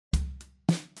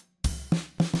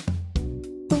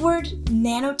word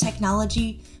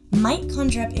nanotechnology might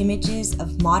conjure up images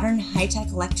of modern high-tech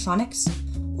electronics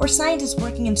or scientists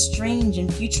working in strange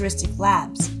and futuristic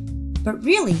labs. But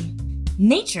really,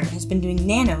 nature has been doing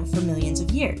nano for millions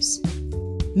of years.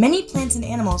 Many plants and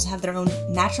animals have their own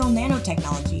natural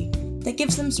nanotechnology that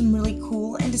gives them some really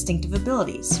cool and distinctive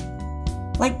abilities.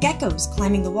 Like geckos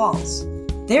climbing the walls,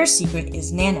 their secret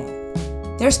is nano.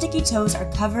 Their sticky toes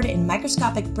are covered in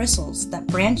microscopic bristles that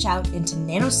branch out into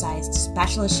nano-sized,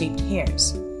 spatula-shaped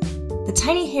hairs. The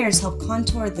tiny hairs help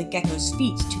contour the gecko's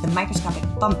feet to the microscopic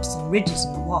bumps and ridges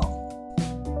in the wall.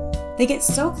 They get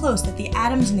so close that the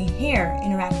atoms in the hair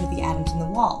interact with the atoms in the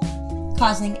wall,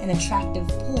 causing an attractive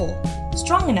pull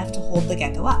strong enough to hold the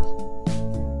gecko up.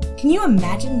 Can you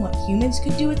imagine what humans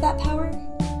could do with that power?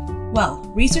 Well,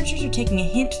 researchers are taking a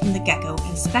hint from the gecko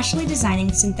and specially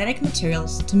designing synthetic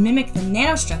materials to mimic the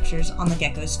nanostructures on the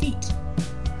gecko's feet.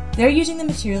 They're using the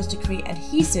materials to create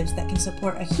adhesives that can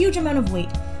support a huge amount of weight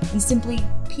and simply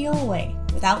peel away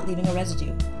without leaving a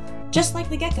residue, just like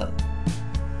the gecko.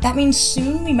 That means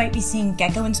soon we might be seeing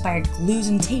gecko-inspired glues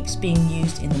and tapes being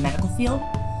used in the medical field,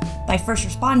 by first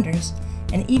responders,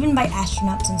 and even by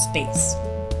astronauts in space.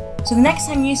 So the next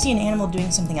time you see an animal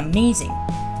doing something amazing,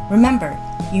 remember,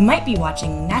 you might be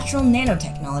watching natural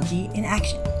nanotechnology in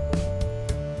action.